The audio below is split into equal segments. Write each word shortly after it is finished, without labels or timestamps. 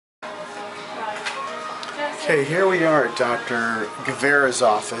Okay, here we are at Dr. Guevara's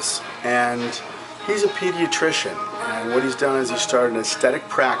office, and he's a pediatrician. And what he's done is he started an aesthetic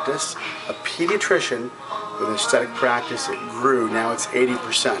practice, a pediatrician with an aesthetic practice. It grew, now it's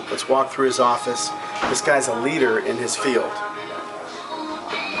 80%. Let's walk through his office. This guy's a leader in his field.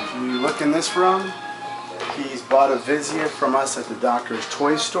 If you look in this room, he's bought a Vizia from us at the doctor's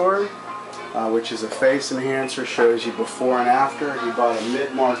toy store, which is a face enhancer, shows you before and after. He bought a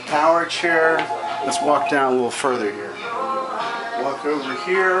midmark power chair. Let's walk down a little further here. Walk over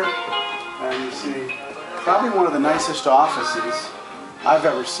here, and you see probably one of the nicest offices I've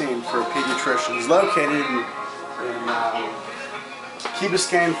ever seen for a pediatrician. He's located in Key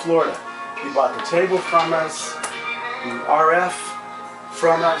Biscayne, Florida. He bought the table from us, the RF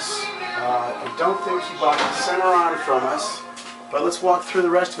from us. I don't think he bought the center on from us, but let's walk through the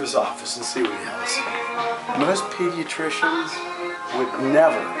rest of his office and see what he has. Most pediatricians would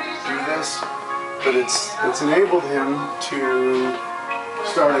never do this, but it's enabled him to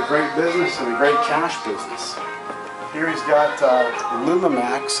start a great business and a great cash business. Here he's got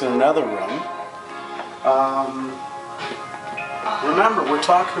Lumamax in another room. Remember, we're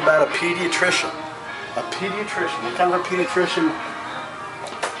talking about a pediatrician. A pediatrician. What kind of a pediatrician?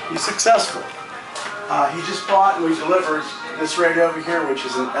 He's successful. He just bought and we delivered this right over here, which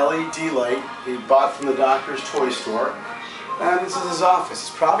is an LED light he bought from the doctor's toy store. And this is his office.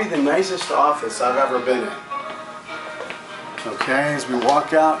 It's probably the nicest office I've ever been in. Okay, as we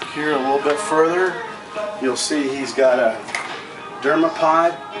walk out here a little bit further, you'll see he's got a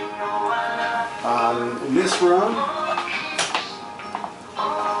Dermapod. In this room,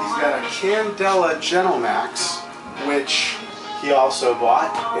 he's got a Candela Gentlemax, which he also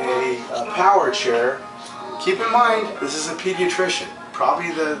bought, a power chair. Keep in mind, this is a pediatrician. Probably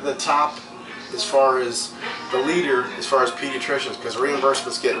the top as far as the leader as far as pediatricians, because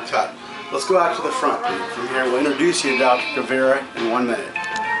reimbursement's getting cut. Let's go out to the front, Pete. From here, we'll introduce you to Dr. Guevara in 1 minute.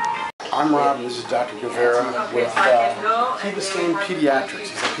 I'm Rob, this is Dr. Guevara with Key Biscayne Pediatrics.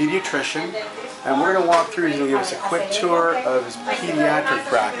 He's a pediatrician, and we're going to walk through. He's going to give us a quick tour of his pediatric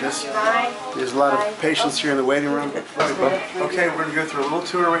practice. There's a lot of patients here in the waiting room. Okay, we're going to go through a little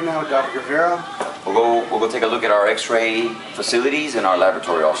tour right now with Dr. Guevara. We'll go take a look at our X-ray facilities and our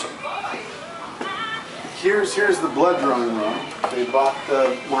laboratory also. Here's the blood drawing room. They bought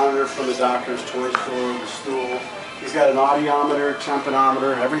the monitor from the doctor's toy store, the stool. He's got an audiometer,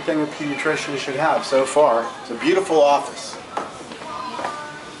 tempometer, everything a pediatrician should have so far. It's a beautiful office.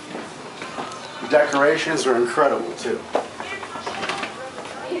 The decorations are incredible too.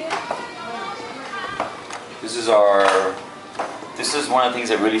 This is one of the things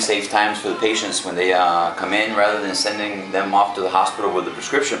that really saves times for the patients when they come in. Rather than sending them off to the hospital with a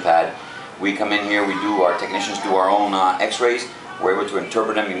prescription pad, we come in here, our technicians do our own x-rays. We're able to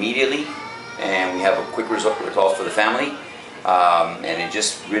interpret them immediately, and we have a quick result for the family. And it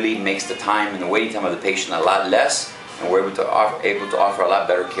just really makes the time and the waiting time of the patient a lot less, and we're able to offer a lot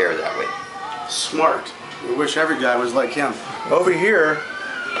better care that way. Smart. We wish every guy was like him. Over here,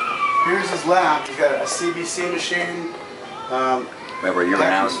 here's his lab. He's got a CBC machine. Remember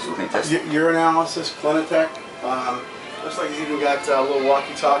urinalysis, we can test it. Urinalysis, Clinitech. Looks like he's even got little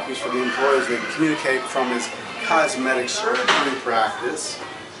walkie-talkies for the employees. They can communicate from his cosmetic surgery practice.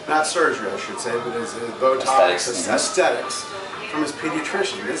 Not surgery, I should say, but his Botox, aesthetics from his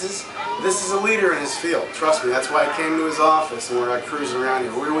pediatrician. This is a leader in his field. Trust me, that's why I came to his office and we're cruising around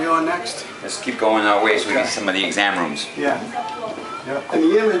here. Where are we going next? Let's keep going our way so we can see some of the exam rooms. Yeah. And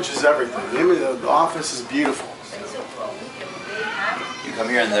the image is everything. The image of the office is beautiful. You come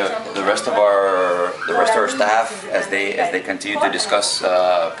here, and the rest of our staff, as they continue to discuss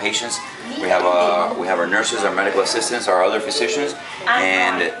patients, we have our nurses, our medical assistants, our other physicians,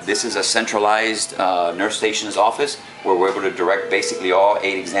 and this is a centralized nurse station's office where we're able to direct basically all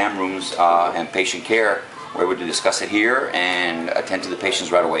 8 exam rooms and patient care. We're able to discuss it here and attend to the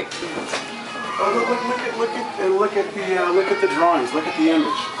patients right away. Oh, look at the drawings. Look at the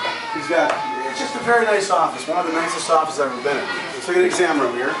image. It's just a very nice office. One of the nicest offices I've ever been in. Let's look at the exam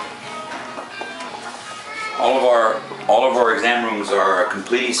room here. All of our exam rooms are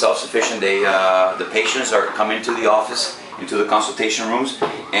completely self-sufficient. The patients come into the office, into the consultation rooms,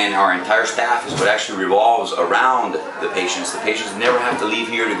 and our entire staff is what actually revolves around the patients. The patients never have to leave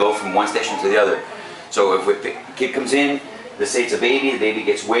here to go from one station to the other. So if a kid comes in, let's say it's a baby, the baby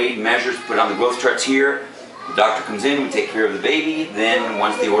gets weighed, measured, put on the growth charts here. The doctor comes in, we take care of the baby. Then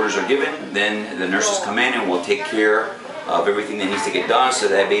once the orders are given, then the nurses come in and we'll take care of everything that needs to get done, so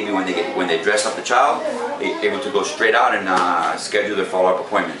that baby, when they dress up the child, they're able to go straight out and schedule their follow-up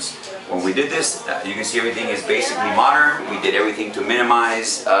appointments. When we did this, you can see everything is basically modern. We did everything to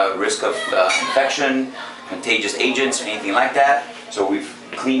minimize risk of infection, contagious agents or anything like that. So we've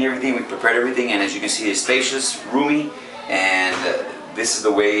cleaned everything, we've prepared everything, and as you can see, it's spacious, roomy, and this is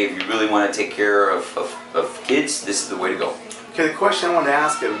the way, if you really want to take care of kids, this is the way to go. Okay, the question I want to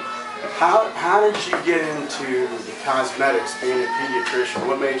ask him, how did you get into the cosmetics, being a pediatrician?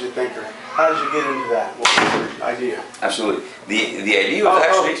 What made you think, or how did you get into that? What was your idea? Absolutely. The idea was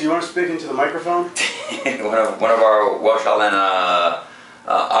actually... do you want to speak into the microphone? one of our Welch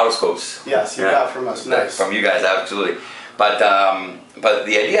otoscopes. Yes, you got from us. Nice. From you guys, absolutely. But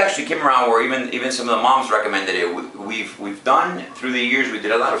the idea actually came around where even some of the moms recommended it. We've done, through the years, we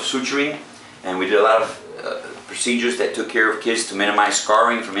did a lot of suturing, and we did a lot of procedures that took care of kids to minimize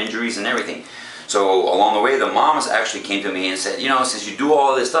scarring from injuries and everything. So along the way, the moms actually came to me and said, you know, since you do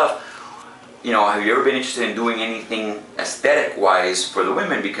all this stuff, you know, have you ever been interested in doing anything aesthetic-wise for the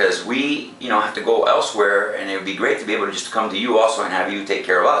women? Because we, you know, have to go elsewhere, and it would be great to be able to just come to you also and have you take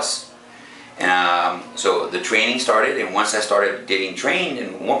care of us. And so the training started, and once I started getting trained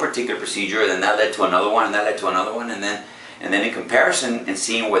in one particular procedure, then that led to another one, and that led to another one, and then in comparison and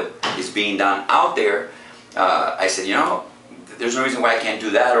seeing what is being done out there, I said, you know, there's no reason why I can't do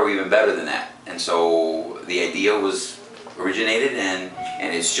that or even better than that. And so the idea was originated, and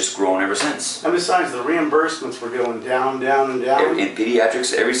it's just grown ever since. And besides, the reimbursements were going down, down, and down. In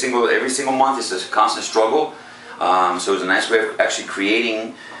pediatrics, every single month is a constant struggle. So it's a nice way of actually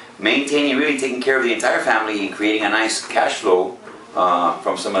maintaining, really taking care of the entire family and creating a nice cash flow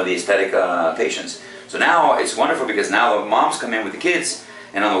from some of the aesthetic patients. So now it's wonderful because now the moms come in with the kids,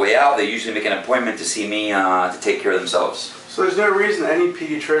 and on the way out they usually make an appointment to see me to take care of themselves. So there's no reason any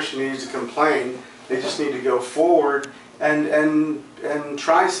pediatrician needs to complain. They just need to go forward and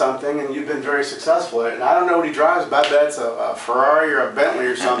try something, and you've been very successful at it. And I don't know what he drives, but I bet it's a Ferrari or a Bentley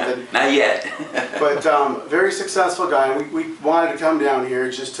or something. Not yet. But very successful guy. And we wanted to come down here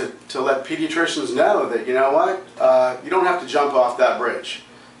just to let pediatricians know that, you know what, you don't have to jump off that bridge.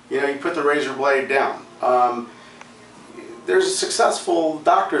 You know, you put the razor blade down. There's successful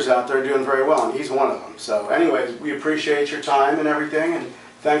doctors out there doing very well, and he's one of them. So anyways, we appreciate your time and everything, and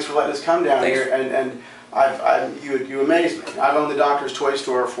thanks for letting us come down here. And you amaze me. I've owned the Doctor's Toy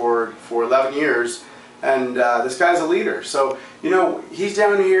Store for 11 years, and this guy's a leader. So, you know, he's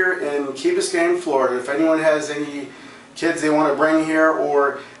down here in Key Biscayne, Florida. If anyone has any kids they want to bring here,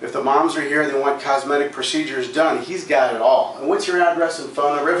 or if the moms are here and they want cosmetic procedures done, he's got it all. And what's your address and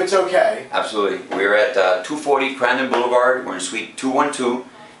phone number, if it's okay? Absolutely. We're at 240 Crandon Boulevard. We're in Suite 212,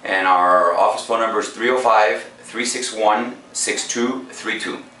 and our office phone number is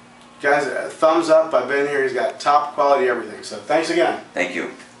 305-361-6232. Guys, thumbs up. I've been here. He's got top quality everything. So thanks again. Thank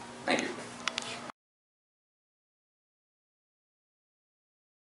you. Thank you.